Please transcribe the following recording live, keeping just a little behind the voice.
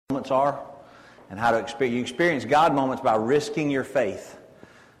moments are and how to experience. You experience God moments by risking your faith.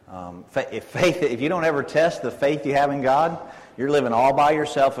 If you don't ever test the faith you have in God, you're living all by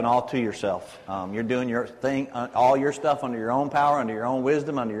yourself and all to yourself. You're doing your thing, all your stuff under your own power, under your own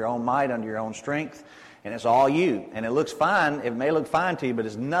wisdom, under your own might, under your own strength, and it's all you. And it looks fine. It may look fine to you, but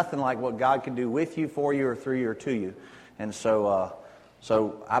it's nothing like what God can do with you, for you, or through you, or to you. And so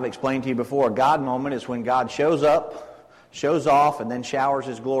I've explained to you before, a God moment is when God shows up, shows off, and then showers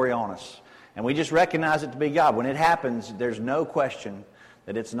His glory on us. And we just recognize it to be God. When it happens, there's no question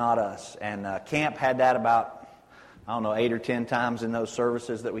that it's not us. And camp had that about, 8 or 10 times in those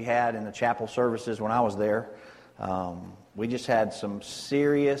services that we had, in the chapel services when I was there. We just had some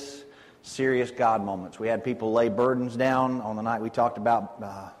serious God moments. We had people lay burdens down on the night we talked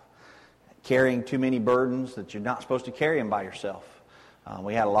about carrying too many burdens, that you're not supposed to carry them by yourself.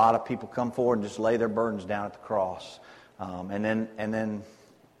 We had a lot of people come forward and just lay their burdens down at the cross. And then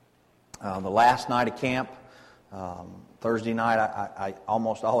the last night of camp, Thursday night, I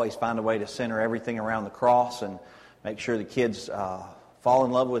almost always find a way to center everything around the cross and make sure the kids fall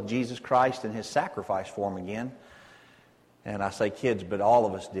in love with Jesus Christ and His sacrifice for them again. And I say kids, but all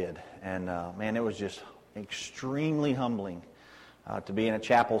of us did. And man, it was just extremely humbling to be in a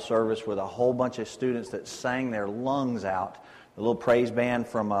chapel service with a whole bunch of students that sang their lungs out. The little praise band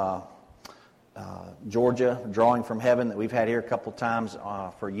from Georgia, Drawing from Heaven, that we've had here a couple times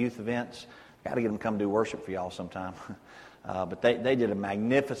for youth events. Got to get them to come do worship for y'all sometime. But they did a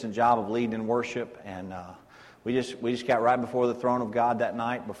magnificent job of leading in worship, and we just got right before the throne of God that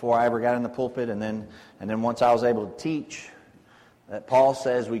night before I ever got in the pulpit, and then once I was able to teach, that Paul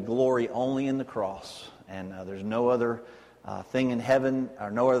says we glory only in the cross, and there's no other thing in heaven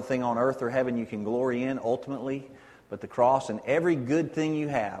or no other thing on earth or heaven you can glory in ultimately but the cross. And every good thing you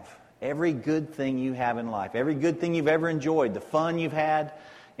have in life, every good thing you've ever enjoyed, the fun you've had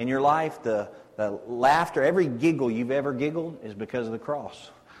in your life, the laughter, every giggle you've ever giggled is because of the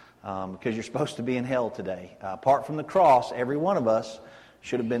cross. Because you're supposed to be in hell today. Apart from the cross, every one of us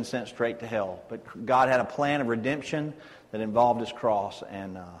should have been sent straight to hell. But God had a plan of redemption that involved His cross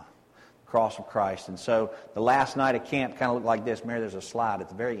and the cross of Christ. And so the last night of camp kind of looked like this. Mary, there's a slide at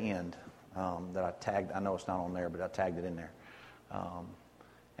the very end that I tagged. I know it's not on there, but I tagged it in there.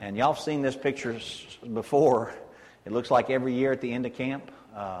 And y'all have seen this picture before. It looks like every year at the end of camp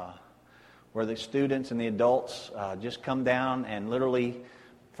where the students and the adults just come down and literally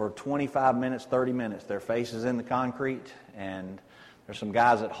for 25 minutes, 30 minutes, their faces in the concrete. And there's some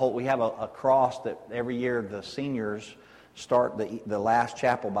guys that hold. We have a cross that every year the seniors start the last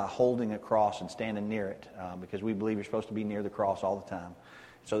chapel by holding a cross and standing near it because we believe you're supposed to be near the cross all the time.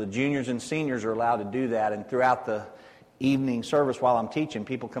 So the juniors and seniors are allowed to do that. And throughout the evening service while I'm teaching,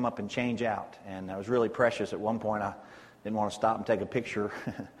 people come up and change out. And that was really precious. At one point, I didn't want to stop and take a picture.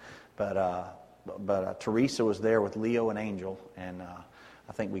 but Teresa was there with Leo and Angel. And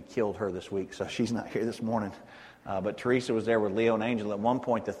I think we killed her this week, so she's not here this morning. But Teresa was there with Leo and Angel. At one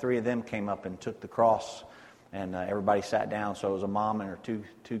point, the three of them came up and took the cross, and everybody sat down. So it was a mom and her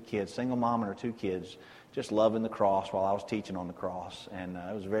two kids, single mom and her two kids, just loving the cross while I was teaching on the cross. And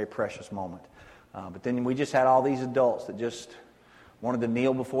it was a very precious moment. But then we just had all these adults that just wanted to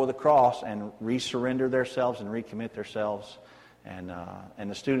kneel before the cross and resurrender themselves and recommit themselves. And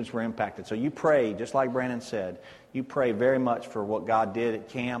the students were impacted. So you pray, just like Brandon said, you pray very much for what God did at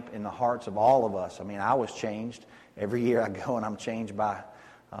camp in the hearts of all of us. I mean, I was changed. Every year I go and I'm changed by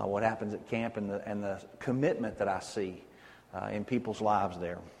what happens at camp and the commitment that I see in people's lives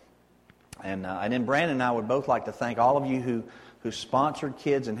there. And then Brandon and I would both like to thank all of you who sponsored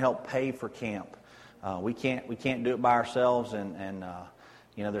kids and helped pay for camp. We can't do it by ourselves, and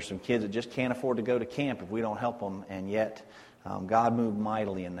there's some kids that just can't afford to go to camp if we don't help them, and yet God moved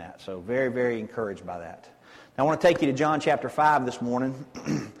mightily in that. So very, very encouraged by that. Now I want to take you to John chapter 5 this morning.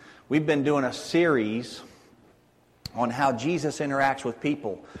 We've been doing a series on how Jesus interacts with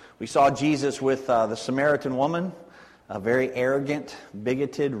people. We saw Jesus with the Samaritan woman, a very arrogant,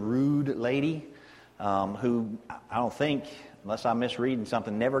 bigoted, rude lady who I don't think, unless I'm misreading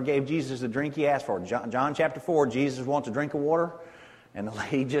something, never gave Jesus the drink He asked for. John chapter 4, Jesus wants a drink of water, and the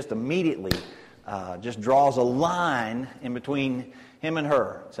lady just immediately just draws a line in between him and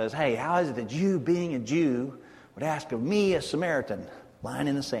her. It says, hey, how is it that you, being a Jew, would ask of me, a Samaritan, line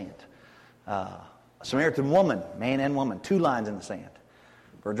in the sand? A Samaritan woman, man and woman, 2 lines in the sand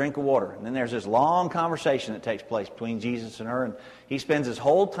for a drink of water. And then there's this long conversation that takes place between Jesus and her, and he spends his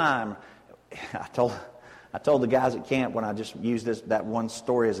whole time. I told the guys at camp when I just used that one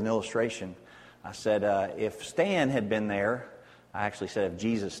story as an illustration, I said, if Stan had been there, I actually said if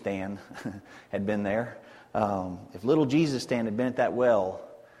Jesus Stan had been there, if little Jesus Stan had been at that well,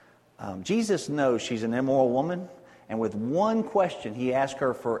 Jesus knows she's an immoral woman, and with one question, he asked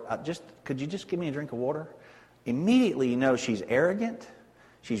her for, could you just give me a drink of water? Immediately, you know she's arrogant,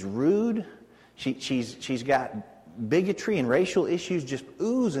 she's rude, she's got bigotry and racial issues just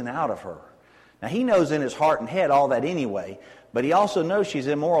oozing out of her. Now, he knows in his heart and head all that anyway, but he also knows she's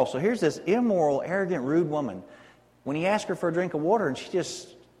immoral. So here's this immoral, arrogant, rude woman. When he asked her for a drink of water and she just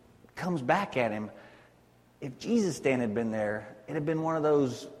comes back at him, if Jesus' stand had been there, it had been one of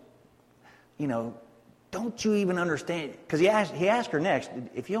those, don't you even understand? Because he asked her next,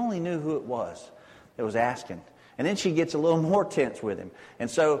 if you only knew who it was that was asking. And then she gets a little more tense with him. And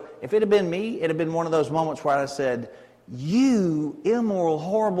so if it had been me, it had been one of those moments where I said, you immoral,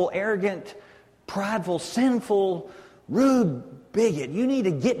 horrible, arrogant, prideful, sinful, rude bigot, you need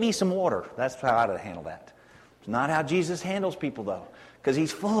to get me some water. That's how I'd have handled that. It's not how Jesus handles people, though, because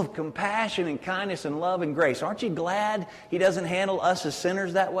he's full of compassion and kindness and love and grace. Aren't you glad he doesn't handle us as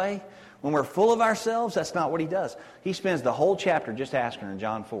sinners that way? When we're full of ourselves, that's not what he does. He spends the whole chapter just asking her in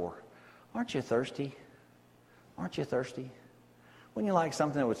John 4, aren't you thirsty? Aren't you thirsty? Wouldn't you like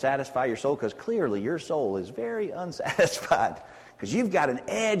something that would satisfy your soul? Because clearly your soul is very unsatisfied because you've got an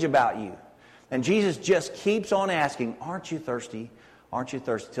edge about you. And Jesus just keeps on asking, aren't you thirsty? Aren't you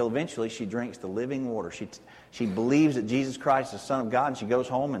thirsty? Till eventually she drinks the living water. She believes that Jesus Christ is the Son of God, and she goes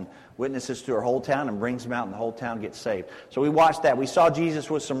home and witnesses to her whole town and brings them out, and the whole town gets saved. So we watched that. We saw Jesus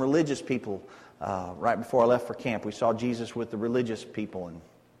with some religious people right before I left for camp. We saw Jesus with the religious people, and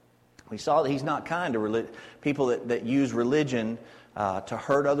we saw that he's not kind to people that use religion to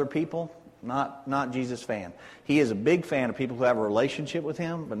hurt other people. Not Jesus' fan. He is a big fan of people who have a relationship with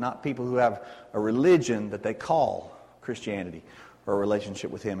him, but not people who have a religion that they call Christianity or a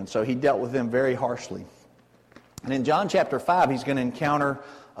relationship with him. And so he dealt with them very harshly. And in John chapter 5, he's going to encounter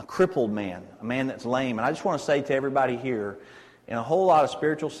a crippled man, a man that's lame. And I just want to say to everybody here, in a whole lot of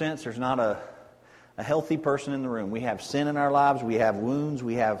spiritual sense, there's not a healthy person in the room. We have sin in our lives. We have wounds.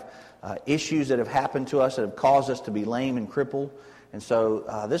 We have issues that have happened to us that have caused us to be lame and crippled. And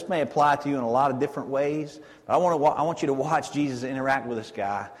so this may apply to you in a lot of different ways. But I want you to watch Jesus interact with this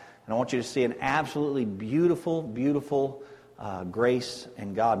guy. And I want you to see an absolutely beautiful, beautiful grace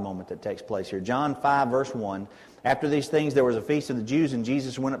and God moment that takes place here. John 5, verse 1. After these things, there was a feast of the Jews, and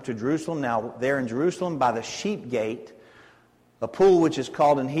Jesus went up to Jerusalem. Now, there in Jerusalem, by the sheep gate, a pool which is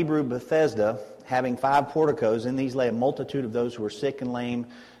called in Hebrew Bethesda, having 5 porticos. In these lay a multitude of those who were sick and lame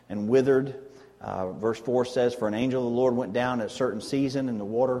and withered. Verse 4 says, for an angel of the Lord went down at a certain season in the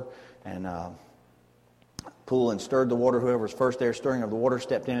water and pool and stirred the water. Whoever was first there stirring of the water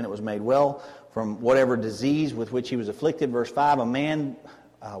stepped in and it was made well from whatever disease with which he was afflicted. Verse 5, a man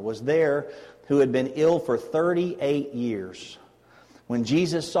was there who had been ill for 38 years. When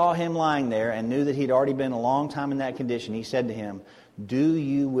Jesus saw him lying there and knew that he'd already been a long time in that condition, he said to him, do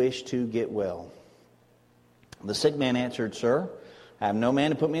you wish to get well? The sick man answered, sir, I have no man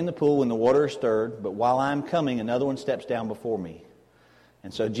to put me in the pool when the water is stirred, but while I am coming, another one steps down before me.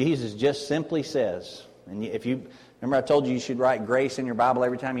 And so Jesus just simply says, and if you remember I told you should write grace in your Bible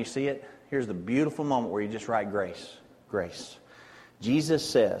every time you see it? Here's the beautiful moment where you just write grace. Grace. Jesus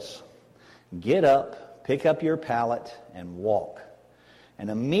says, get up, pick up your pallet, and walk. And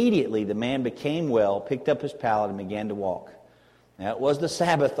immediately the man became well, picked up his pallet, and began to walk. Now, it was the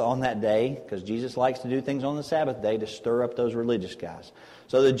Sabbath on that day, because Jesus likes to do things on the Sabbath day to stir up those religious guys.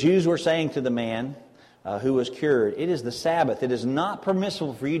 So the Jews were saying to the man who was cured, it is the Sabbath. It is not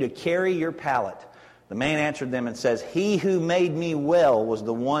permissible for you to carry your pallet. The man answered them and says, he who made me well was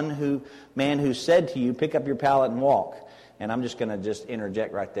the man who said to you, pick up your pallet and walk. And I'm just going to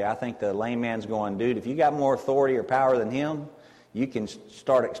interject right there. I think the lame man's going, dude, if you got more authority or power than him, you can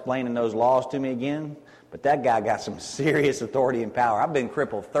start explaining those laws to me again. But that guy got some serious authority and power. I've been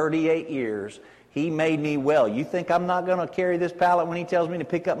crippled 38 years. He made me well. You think I'm not going to carry this pallet when he tells me to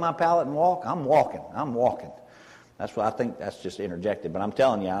pick up my pallet and walk? I'm walking. I'm walking. That's what I think. That's just interjected. But I'm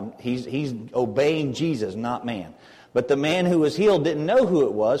telling you, he's obeying Jesus, not man. But the man who was healed didn't know who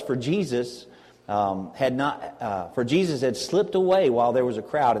it was, for Jesus had slipped away while there was a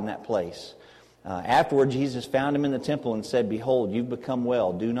crowd in that place. Afterward, Jesus found him in the temple and said, behold, you've become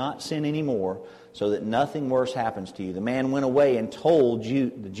well. Do not sin anymore, so that nothing worse happens to you. The man went away and told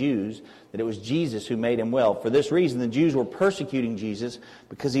the Jews that it was Jesus who made him well. For this reason, the Jews were persecuting Jesus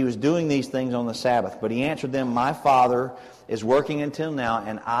because he was doing these things on the Sabbath. But he answered them, my Father is working until now,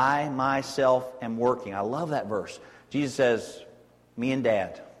 and I myself am working. I love that verse. Jesus says, me and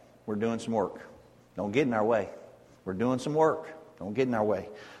Dad, we're doing some work. Don't get in our way. We're doing some work. Don't get in our way.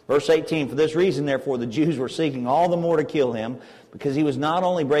 Verse 18, for this reason, therefore, the Jews were seeking all the more to kill him, because he was not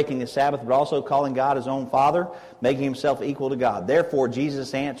only breaking the Sabbath, but also calling God his own Father, making himself equal to God. Therefore,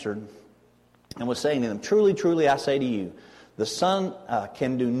 Jesus answered and was saying to them, truly, truly, I say to you, the Son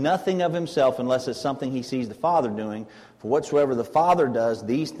can do nothing of himself unless it's something he sees the Father doing. For whatsoever the Father does,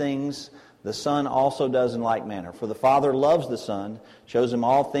 these things the Son also does in like manner. For the Father loves the Son, shows him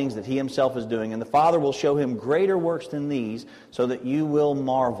all things that he himself is doing, and the Father will show him greater works than these, so that you will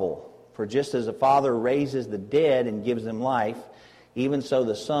marvel. For just as the Father raises the dead and gives them life, even so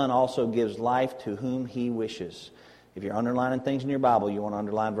the Son also gives life to whom he wishes. If you're underlining things in your Bible, you want to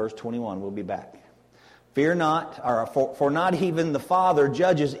underline verse 21. We'll be back. Fear not, for not even the Father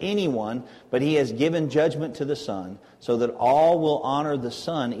judges anyone, but he has given judgment to the Son, so that all will honor the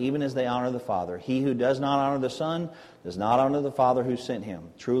Son, even as they honor the Father. He who does not honor the Son does not honor the Father who sent him.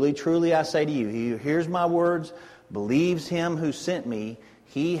 Truly, truly, I say to you, he who hears my words, believes him who sent me,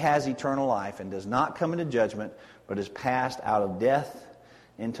 he has eternal life, and does not come into judgment, but is passed out of death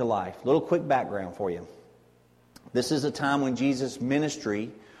into life. Little quick background for you. This is a time when Jesus'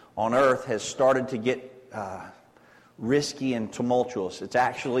 ministry on earth has started to get risky and tumultuous. It's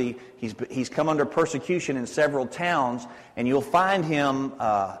actually, he's come under persecution in several towns, and you'll find him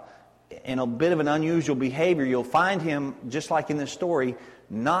in a bit of an unusual behavior. You'll find him, just like in this story,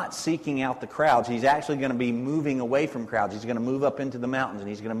 not seeking out the crowds. He's actually going to be moving away from crowds. He's going to move up into the mountains, and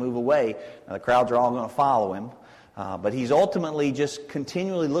he's going to move away. Now, the crowds are all going to follow him. But he's ultimately just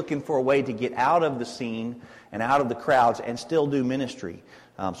continually looking for a way to get out of the scene and out of the crowds and still do ministry.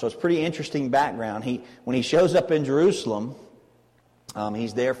 So it's a pretty interesting background. When he shows up in Jerusalem,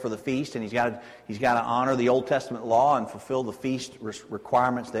 he's there for the feast, and he's got to honor the Old Testament law and fulfill the feast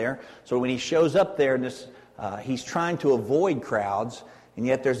requirements there. So when he shows up there, he's trying to avoid crowds, and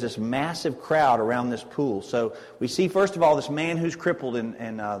yet there's this massive crowd around this pool. So we see, first of all, this man who's crippled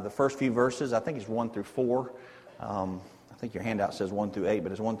in the first few verses. I think it's 1 through 4. I think your handout says 1 through 8,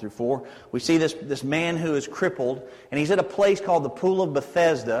 but it's 1 through 4. We see this man who is crippled, and he's at a place called the Pool of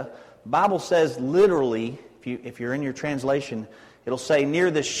Bethesda. The Bible says literally, if you're in your translation, it'll say near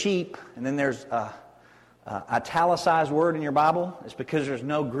the sheep, and then there's a italicized word in your Bible. It's because there's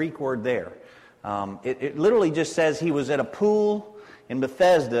no Greek word there. It literally just says he was at a pool in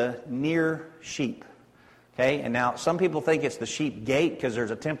Bethesda near sheep. Okay, and now some people think it's the sheep gate because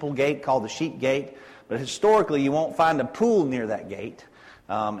there's a temple gate called the sheep gate. But historically, you won't find a pool near that gate.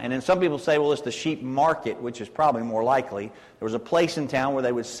 And then some people say, well, it's the sheep market, which is probably more likely. There was a place in town where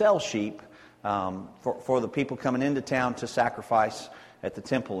they would sell sheep for the people coming into town to sacrifice at the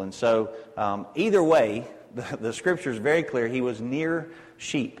temple. And so either way, the Scripture is very clear. He was near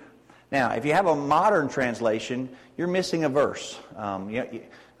sheep. Now, if you have a modern translation, you're missing a verse.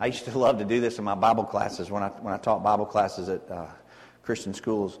 I used to love to do this in my Bible classes when I taught Bible classes at Christian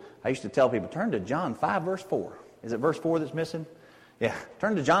schools. I used to tell people, turn to John 5, verse 4. Is it verse 4 that's missing? Yeah,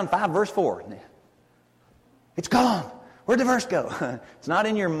 turn to John 5, verse 4. It's gone. Where'd the verse go? It's not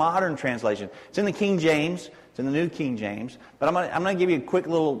in your modern translation. It's in the King James. It's in the New King James. But I'm going to give you a quick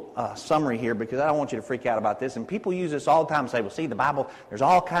little summary here, because I don't want you to freak out about this. And people use this all the time and say, well, see, the Bible, there's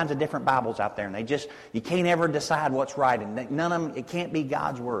all kinds of different Bibles out there, and you can't ever decide what's right, and none of them, it can't be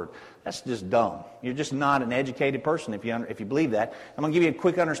God's Word. That's just dumb. You're just not an educated person if you believe that. I'm going to give you a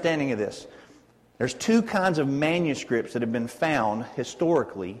quick understanding of this. There's two kinds of manuscripts that have been found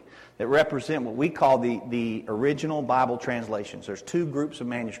historically that represent what we call the original Bible translations. There's two groups of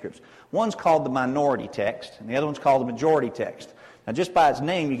manuscripts. One's called the minority text, and the other one's called the majority text. Now, just by its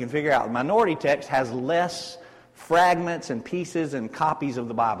name, you can figure out the minority text has less fragments and pieces and copies of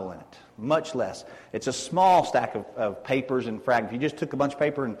the Bible in it. Much less. It's a small stack of papers and fragments. If you just took a bunch of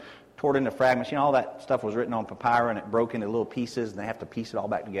paper and tore it into fragments, all that stuff was written on papyrus, and it broke into little pieces, and they have to piece it all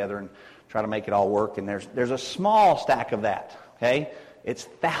back together and try to make it all work. And there's a small stack of that, okay? It's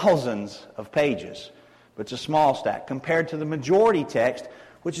thousands of pages, but it's a small stack compared to the majority text,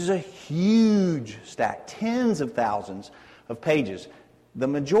 which is a huge stack, tens of thousands of pages. The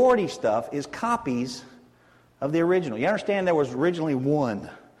majority stuff is copies of the original. You understand there was originally one.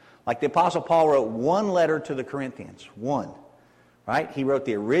 Like the Apostle Paul wrote one letter to the Corinthians, one. Right? He wrote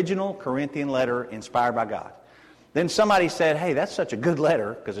the original Corinthian letter inspired by God. Then somebody said, hey, that's such a good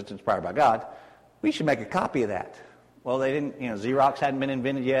letter, because it's inspired by God, we should make a copy of that. Well, they didn't, Xerox hadn't been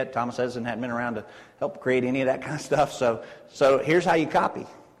invented yet. Thomas Edison hadn't been around to help create any of that kind of stuff. So here's how you copy.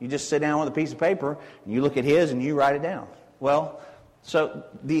 You just sit down with a piece of paper, and you look at his, and you write it down. Well, so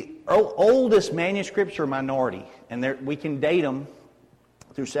the oldest manuscripts are minority, and we can date them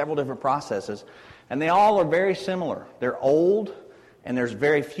through several different processes, and they all are very similar. They're old, and there's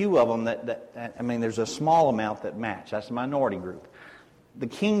very few of them there's a small amount that match. That's the minority group. the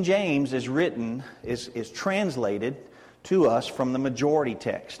King James is translated to us from the majority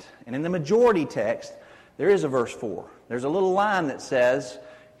text. And in the majority text, there is a verse 4. There's a little line that says,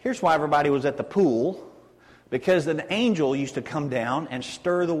 here's why everybody was at the pool, because an angel used to come down and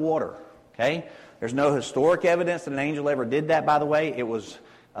stir the water. Okay? There's no historic evidence that an angel ever did that, by the way. It was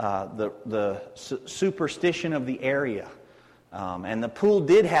the superstition of the area. And the pool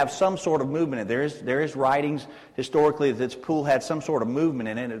did have some sort of movement in it. There is writings historically that this pool had some sort of movement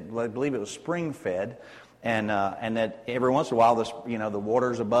in it. I believe it was spring-fed. And that every once in a while, the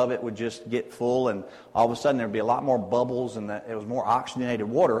waters above it would just get full, and all of a sudden there'd be a lot more bubbles, and it was more oxygenated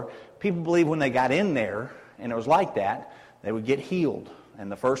water. People believe when they got in there, and it was like that, they would get healed,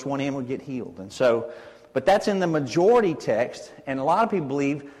 and the first one in would get healed. And so, but that's in the majority text, and a lot of people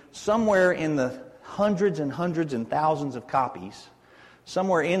believe somewhere in the hundreds and hundreds and thousands of copies,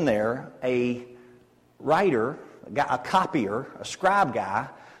 somewhere in there, a writer, a copier, a scribe guy,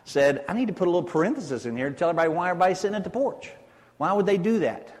 said, I need to put a little parenthesis in here to tell everybody why everybody's sitting at the porch. Why would they do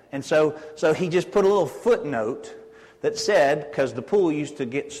that? And so he just put a little footnote that said, because the pool used to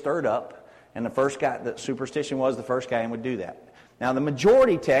get stirred up, and the first guy, the superstition was the first guy in would do that. Now, the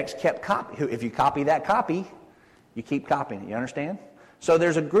majority text kept copy. If you copy that copy, you keep copying it. You understand? So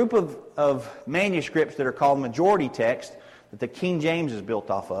there's a group of manuscripts that are called majority text that the King James is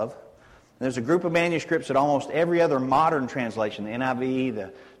built off of. There's a group of manuscripts that almost every other modern translation, the NIV,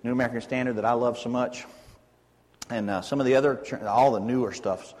 the New American Standard that I love so much, and some of the other, all the newer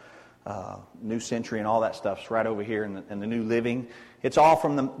stuffs, New Century and all that stuff's right over here in the New Living. It's all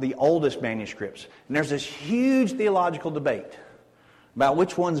from the oldest manuscripts. And there's this huge theological debate about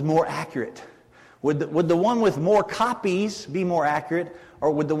which one's more accurate. Would the one with more copies be more accurate,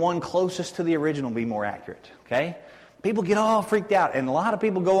 or would the one closest to the original be more accurate? Okay? People get all freaked out, and a lot of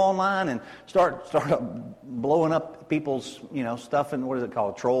people go online and start blowing up people's stuff, and what is it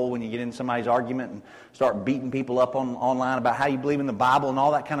called, troll, when you get in somebody's argument and start beating people up online about how you believe in the Bible and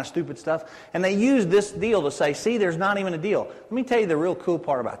all that kind of stupid stuff. And they use this deal to say, see, there's not even a deal. Let me tell you the real cool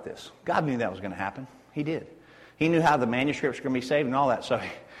part about this. God knew that was going to happen. He did. He knew how the manuscripts were going to be saved and all that. So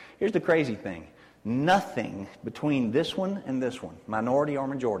here's the crazy thing. Nothing between this one and this one, minority or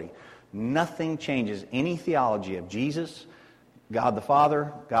majority, nothing changes any theology of Jesus, God the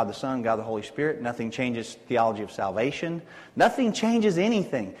Father, God the Son, God the Holy Spirit. Nothing changes theology of salvation. Nothing changes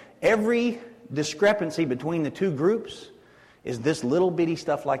anything. Every discrepancy between the two groups is this little bitty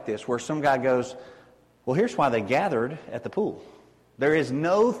stuff like this, where some guy goes, well, here's why they gathered at the pool. There is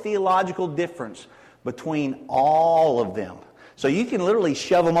no theological difference between all of them. So you can literally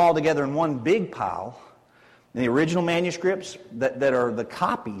shove them all together in one big pile. The original manuscripts that are the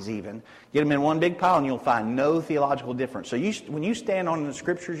copies even, get them in one big pile and you'll find no theological difference. So when you stand on the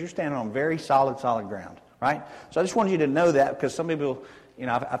Scriptures, you're standing on very solid ground, right? So I just wanted you to know that, because some people,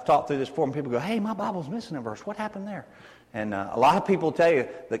 I've taught through this before, and people go, hey, my Bible's missing a verse. What happened there? And a lot of people tell you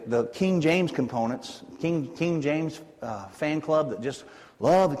the King James components, King James fan club that just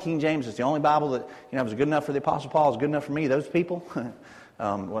love the King James. It's the only Bible that was good enough for the Apostle Paul, was good enough for me. Those people,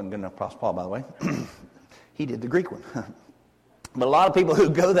 wasn't good enough for Apostle Paul, by the way. He did the Greek one. But a lot of people who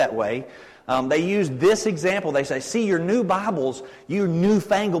go that way, they use this example. They say, see, your new Bibles, you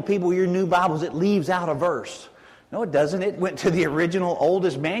newfangled people, your new Bibles, it leaves out a verse. No, it doesn't. It went to the original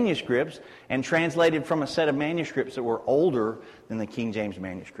oldest manuscripts and translated from a set of manuscripts that were older than the King James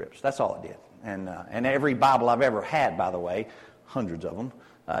manuscripts. That's all it did. And every Bible I've ever had, by the way, hundreds of them,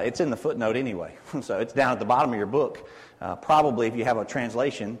 it's in the footnote anyway. So it's down at the bottom of your book. Probably if you have a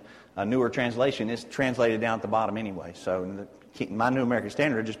translation, a newer translation, it's translated down at the bottom anyway. So my New American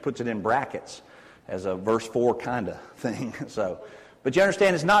Standard just puts it in brackets as a verse 4 kind of thing. But you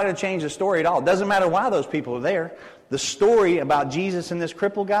understand, it's not going to change the story at all. It doesn't matter why those people are there. The story about Jesus and this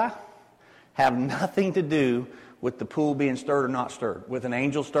crippled guy have nothing to do with the pool being stirred or not stirred, with an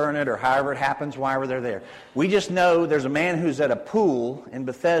angel stirring it or however it happens, wherever they're there. We just know there's a man who's at a pool in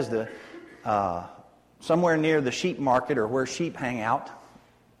Bethesda, somewhere near the sheep market or where sheep hang out,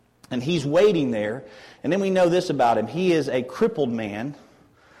 and he's waiting there. And then we know this about him. He is a crippled man.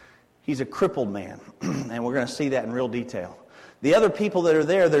 He's a crippled man, and we're going to see that in real detail. The other people that are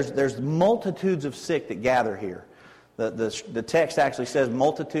there, there's multitudes of sick that gather here. The text actually says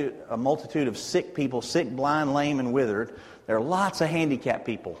a multitude of sick people, sick, blind, lame, and withered. There are lots of handicapped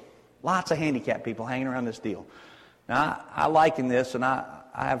people hanging around this deal. Now, I liken this, and I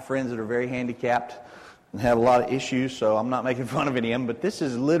have friends that are very handicapped and have a lot of issues, so I'm not making fun of any of them, but this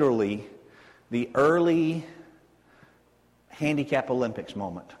is literally the early handicap Olympics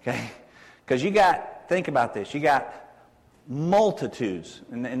moment, okay? Because think about this, you got multitudes,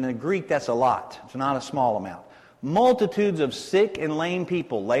 and in the Greek that's a lot, it's not a small amount, Multitudes of sick and lame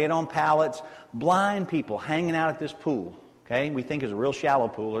people laying on pallets, blind people hanging out at this pool. Okay, we think it's a real shallow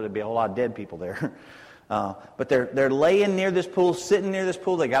pool, or there'd be a whole lot of dead people there. But they're laying near this pool, sitting near this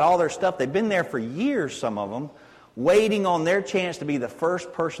pool. They got all their stuff. They've been there for years, some of them, waiting on their chance to be the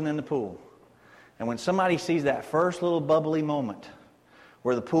first person in the pool. And when somebody sees that first little bubbly moment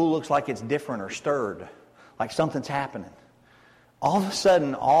where the pool looks like it's different or stirred, like something's happening, all of a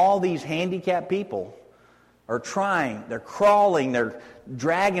sudden, all these handicapped people are trying, they're crawling, they're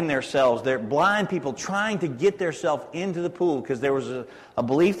dragging themselves, they're blind people trying to get themselves into the pool because there was a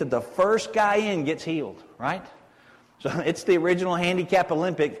belief that the first guy in gets healed, right? So it's the original handicap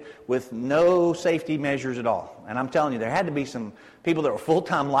Olympic with no safety measures at all. And I'm telling you, there had to be some people that were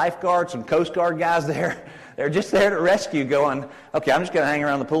full-time lifeguards, some Coast Guard guys there. They're just there to rescue, going, okay, I'm just going to hang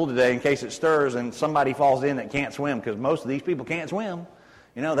around the pool today in case it stirs and somebody falls in that can't swim, because most of these people can't swim.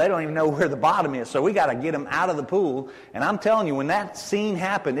 You know, they don't even know where the bottom is, so we got to get them out of the pool. And I'm telling you, when that scene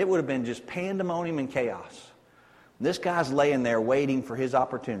happened, it would have been just pandemonium and chaos. This guy's laying there waiting for his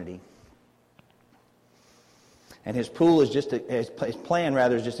opportunity. And his pool is his plan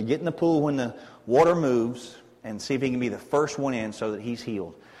rather is just to get in the pool when the water moves and see if he can be the first one in so that he's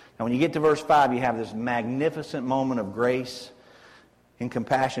healed. Now when you get to verse 5, you have this magnificent moment of grace and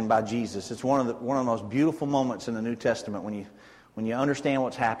compassion by Jesus. It's one of the most beautiful moments in the New Testament when you understand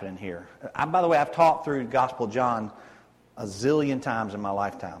what's happening here. By the way, I've taught through the Gospel of John a zillion times in my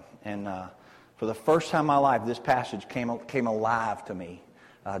lifetime. And for the first time in my life, this passage came alive to me.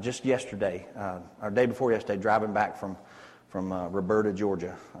 Just yesterday, or day before yesterday, driving back from Roberta,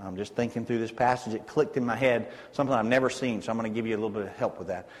 Georgia. Just thinking through this passage, it clicked in my head, something I've never seen, so I'm going to give you a little bit of help with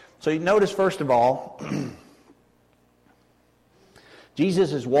that. So you notice, first of all,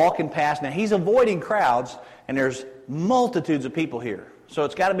 Jesus is walking past. Now, he's avoiding crowds, and there's multitudes of people here. So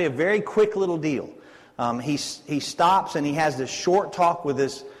it's got to be a very quick little deal. He stops, and he has this short talk with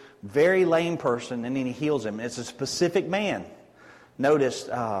this very lame person, and then he heals him. It's a specific man. Notice,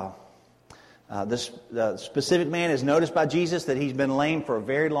 this specific man is noticed by Jesus that he's been lame for a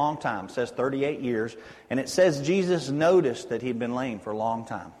very long time. It says 38 years. And it says Jesus noticed that he'd been lame for a long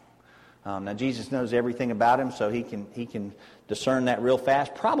time. Now, Jesus knows everything about him, so he can discern that real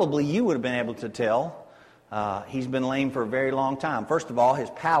fast. Probably you would have been able to tell he's been lame for a very long time. First of all, his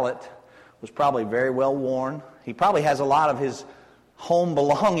palate was probably very well worn. He probably has a lot of his home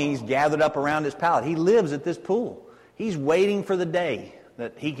belongings gathered up around his palate. He lives at this pool. He's waiting for the day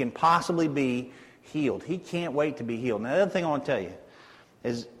that he can possibly be healed. He can't wait to be healed. Now, the other thing I want to tell you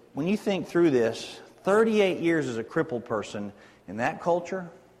is when you think through this, 38 years as a crippled person in that culture,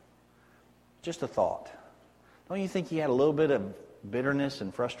 just a thought. Don't you think he had a little bit of bitterness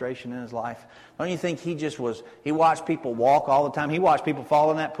and frustration in his life? Don't you think he watched people walk all the time? He watched people fall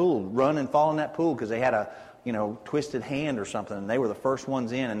in that pool, run and fall in that pool because they had a twisted hand or something, and they were the first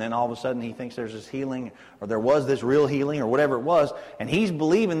ones in, and then all of a sudden he thinks there's this healing, or there was this real healing, or whatever it was, and he's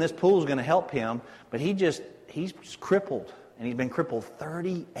believing this pool is going to help him, but he's crippled, and he's been crippled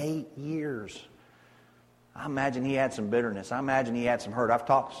 38 years. I imagine he had some bitterness. I imagine he had some hurt. I've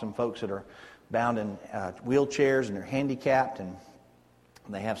talked to some folks that are bound in wheelchairs, and they're handicapped, and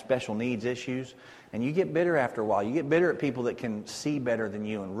they have special needs issues, and you get bitter after a while. You get bitter at people that can see better than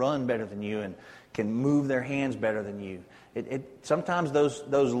you and run better than you and can move their hands better than you. Sometimes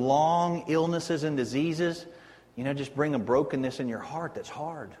those long illnesses and diseases, just bring a brokenness in your heart that's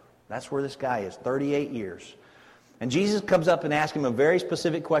hard. That's where this guy is, 38 years. And Jesus comes up and asks him a very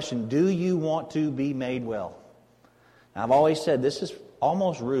specific question. Do you want to be made well? Now, I've always said this is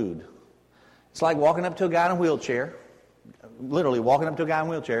almost rude. It's like walking up to a guy in a wheelchair, literally walking up to a guy in a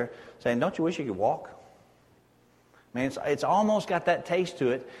wheelchair, saying, don't you wish you could walk? Man, it's almost got that taste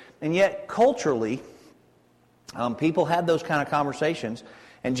to it. And yet, culturally, people have those kind of conversations.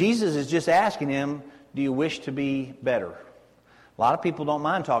 And Jesus is just asking him, do you wish to be better? A lot of people don't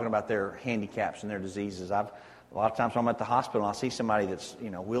mind talking about their handicaps and their diseases. A lot of times when I'm at the hospital and I see somebody that's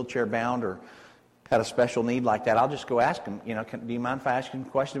wheelchair bound or had a special need like that, I'll just go ask them, do you mind if I ask you a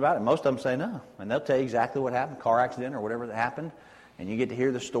question about it? Most of them say no. And they'll tell you exactly what happened, car accident or whatever that happened. And you get to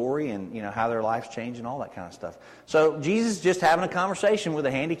hear the story and, how their life's changed and all that kind of stuff. So Jesus is just having a conversation with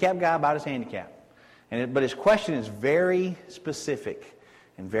a handicapped guy about his handicap. But his question is very specific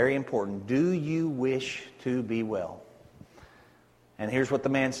and very important. Do you wish to be well? And here's what the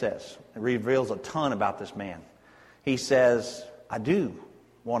man says. It reveals a ton about this man. He says, I do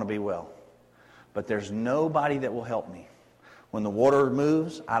want to be well, but there's nobody that will help me. When the water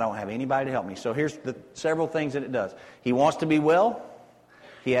moves, I don't have anybody to help me. So here's the several things that it does. He wants to be well.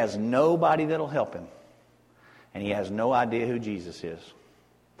 He has nobody that'll help him. And he has no idea who Jesus is.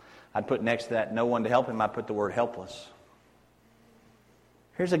 I'd put next to that, no one to help him, I'd put the word helpless.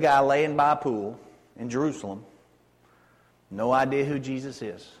 Here's a guy laying by a pool in Jerusalem. No idea who Jesus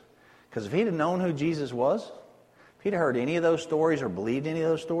is. Because if he'd have known who Jesus was, if he'd have heard any of those stories or believed any of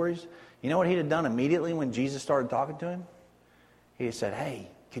those stories, you know what he'd have done immediately when Jesus started talking to him? He'd have said, hey,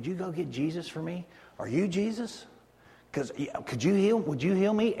 could you go get Jesus for me? Are you Jesus? Because would you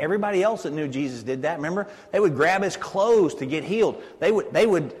heal me? Everybody else that knew Jesus did that. Remember? They would grab his clothes to get healed. They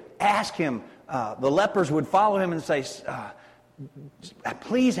would ask him. The lepers would follow him and say,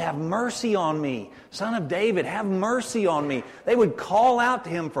 please have mercy on me. Son of David, have mercy on me. They would call out to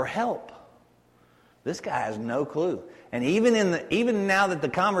him for help. This guy has no clue. And even now that the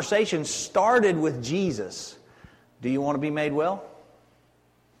conversation started with Jesus, do you want to be made well?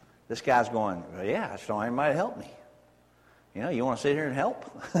 This guy's going, well, yeah, I just don't want anybody to help me. You know, you want to sit here and help?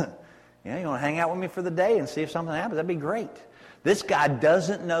 You want to hang out with me for the day and see if something happens? That'd be great. This guy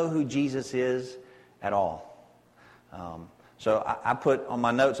doesn't know who Jesus is at all. So I put on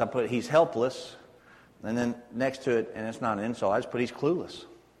my notes, he's helpless. And then next to it, and it's not an insult, I just put he's clueless.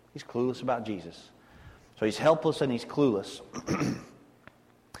 He's clueless about Jesus. So he's helpless and he's clueless.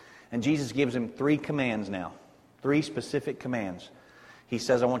 And Jesus gives him 3 commands now. 3 specific commands. He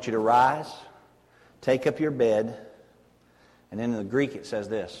says, I want you to rise, take up your bed. And then in the Greek it says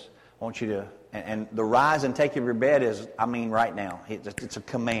this. I want you to, and the rise and take up your bed is, right now. It's a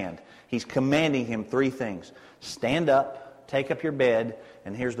command. He's commanding him 3 things. Stand up, take up your bed,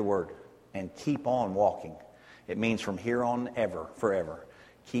 and here's the word, and keep on walking. It means from here on forever.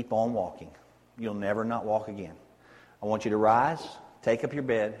 Keep on walking. You'll never not walk again. I want you to rise, take up your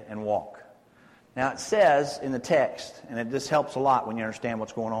bed, and walk. Now it says in the text, and this helps a lot when you understand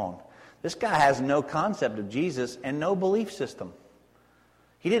what's going on, this guy has no concept of Jesus and no belief system.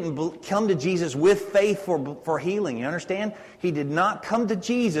 He didn't come to Jesus with faith for healing. You understand? He did not come to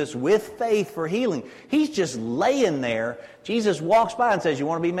Jesus with faith for healing. He's just laying there. Jesus walks by and says, you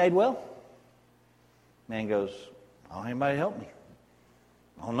want to be made well? Man goes, I don't have anybody to help me.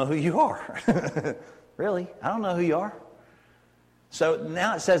 I don't know who you are. Really? I don't know who you are. So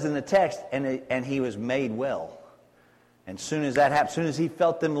now it says in the text, and he was made well. And as soon as that happened, as soon as he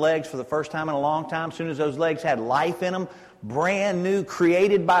felt them legs for the first time in a long time, as soon as those legs had life in them, brand new,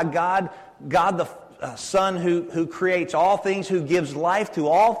 created by God, God the Son who creates all things, who gives life to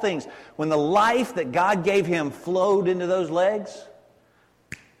all things. When the life that God gave him flowed into those legs,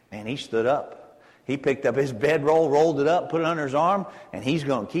 man, he stood up. He picked up his bedroll, rolled it up, put it under his arm, and he's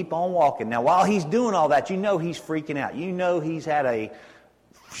going to keep on walking. Now, while he's doing all that, you know he's freaking out. You know he's had a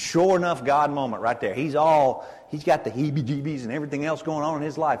sure enough God moment right there. He's got the heebie-jeebies and everything else going on in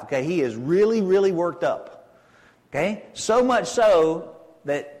his life. Okay, he is really, really worked up. Okay, so much so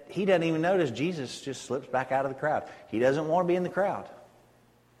that he doesn't even notice Jesus just slips back out of the crowd. He doesn't want to be in the crowd.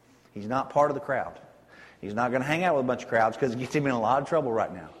 He's not part of the crowd. He's not going to hang out with a bunch of crowds because it gets him in a lot of trouble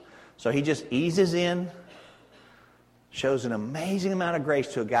right now. So he just eases in, shows an amazing amount of grace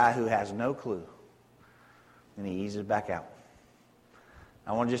to a guy who has no clue, and he eases back out.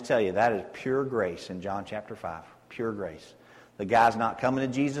 I want to just tell you, that is pure grace in John chapter 5. Pure grace. The guy's not coming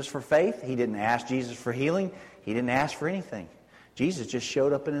to Jesus for faith. He didn't ask Jesus for healing. He didn't ask for anything. Jesus just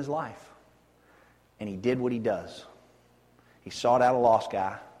showed up in his life, and he did what he does. He sought out a lost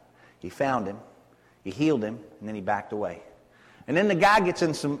guy. He found him. He healed him, and then he backed away. And then the guy gets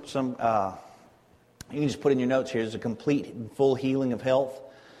in some you can just put in your notes here, there's a complete and full healing of health.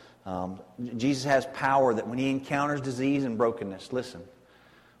 Jesus has power that when he encounters disease and brokenness, listen,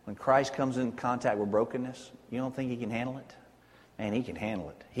 when Christ comes in contact with brokenness, you don't think he can handle it? Man, he can handle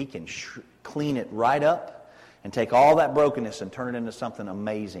it. He can clean it right up and take all that brokenness and turn it into something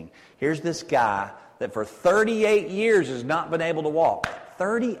amazing. Here's this guy that for 38 years has not been able to walk.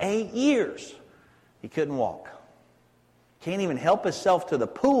 38 years he couldn't walk. Can't even help himself to the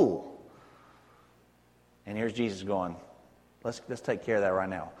pool. And here's Jesus going, let's take care of that right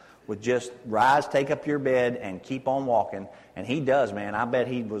now. With just rise, take up your bed, and keep on walking. And he does, man. I bet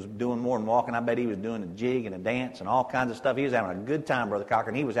he was doing more than walking. I bet he was doing a jig and a dance and all kinds of stuff. He was having a good time, Brother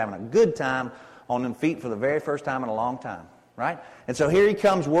Cochran. He was having a good time on them feet for the very first time in a long time. Right? And so here he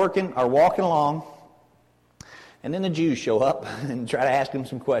comes walking along. And then the Jews show up and try to ask him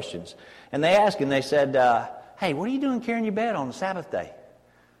some questions. And they ask him, they said, hey, what are you doing carrying your bed on the Sabbath day?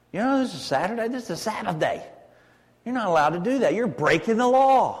 You know, this is Saturday. This is a Sabbath day. You're not allowed to do that. You're breaking the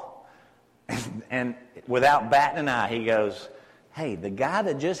law. And without batting an eye, he goes, hey, the guy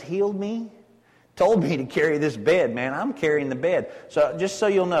that just healed me told me to carry this bed, man. I'm carrying the bed. So just so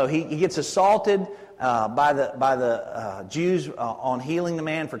you'll know, he gets assaulted by the Jews on healing the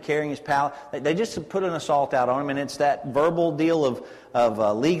man for carrying his pallet. They just put an assault out on him, and it's that verbal deal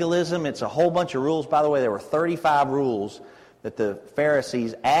of legalism. It's a whole bunch of rules. By the way, there were 35 rules that the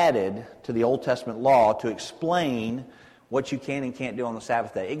Pharisees added to the Old Testament law to explain what you can and can't do on the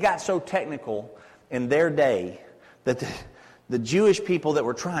Sabbath day. It got so technical in their day that the Jewish people that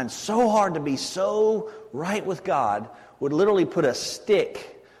were trying so hard to be so right with God would literally put a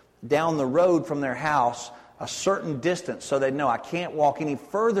stick down the road from their house a certain distance so they'd know I can't walk any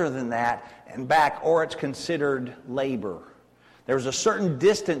further than that and back, or it's considered labor. There was a certain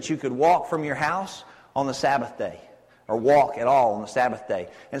distance you could walk from your house on the Sabbath day, or walk at all on the Sabbath day.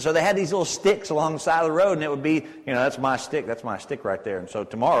 And so they had these little sticks along the side of the road, and it would be, that's my stick right there. And so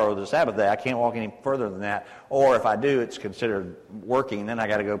tomorrow, the Sabbath day, I can't walk any further than that. Or if I do, it's considered working, and then I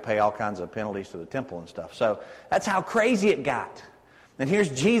got to go pay all kinds of penalties to the temple and stuff. So that's how crazy it got. And here's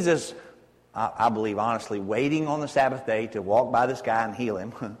Jesus, I believe honestly, waiting on the Sabbath day to walk by this guy and heal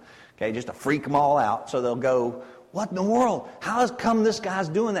him. Okay, just to freak them all out. So they'll go, what in the world? How has come this guy's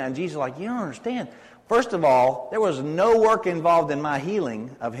doing that? And Jesus is like, you don't understand. First of all, there was no work involved in my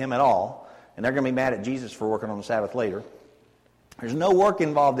healing of him at all. And they're going to be mad at Jesus for working on the Sabbath later. There's no work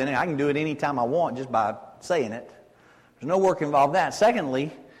involved in it. I can do it anytime I want just by saying it. There's no work involved in that.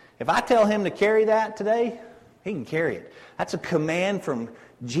 Secondly, if I tell him to carry that today, he can carry it. That's a command from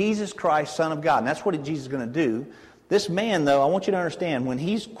Jesus Christ, Son of God. And that's what Jesus is going to do. This man, though, I want you to understand, when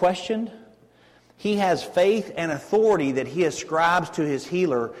he's questioned, he has faith and authority that he ascribes to his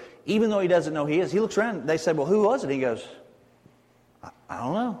healer, even though he doesn't know he is. He looks around. They say, well, who was it? He goes, I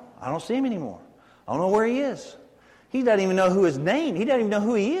don't know. I don't see him anymore. I don't know where he is. He doesn't even know who his name. He doesn't even know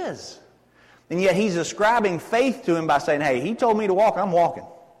who he is. And yet he's ascribing faith to him by saying, hey, he told me to walk, I'm walking.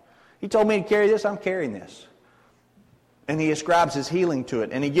 He told me to carry this, I'm carrying this. And he ascribes his healing to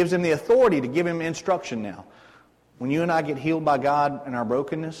it. And he gives him the authority to give him instruction now. When you and I get healed by God in our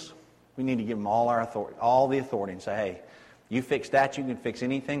brokenness, we need to give him all our authority, all the authority, and say, hey, you fix that, you can fix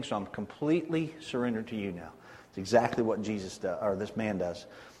anything, so I'm completely surrendered to you now. It's exactly what Jesus does, or this man does.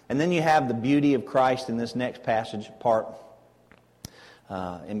 And then you have the beauty of Christ in this next passage part.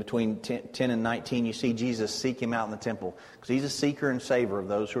 In between 10 and 19, you see Jesus seek him out in the temple, because he's a seeker and saver of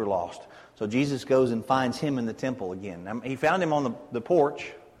those who are lost. So Jesus goes and finds him in the temple again. He found him on the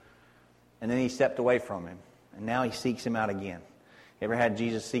porch, and then he stepped away from him. And now he seeks him out again. You ever had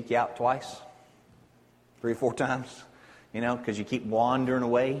Jesus seek you out twice? 3 or 4 times? Because you keep wandering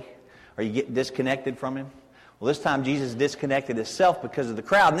away, or you get disconnected from him. Well, this time Jesus disconnected himself because of the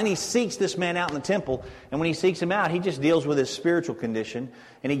crowd. And then he seeks this man out in the temple. And when he seeks him out, he just deals with his spiritual condition.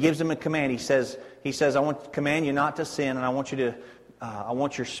 And he gives him a command. He says, I want to command you not to sin, and I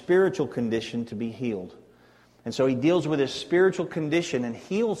want your spiritual condition to be healed. And so he deals with his spiritual condition and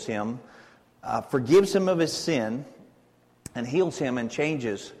heals him, forgives him of his sin, and heals him and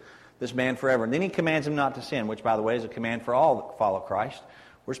changes this man forever. And then he commands him not to sin, which, by the way, is a command for all that follow Christ.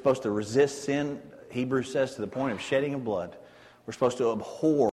 We're supposed to resist sin, Hebrews says, to the point of shedding of blood. We're supposed to abhor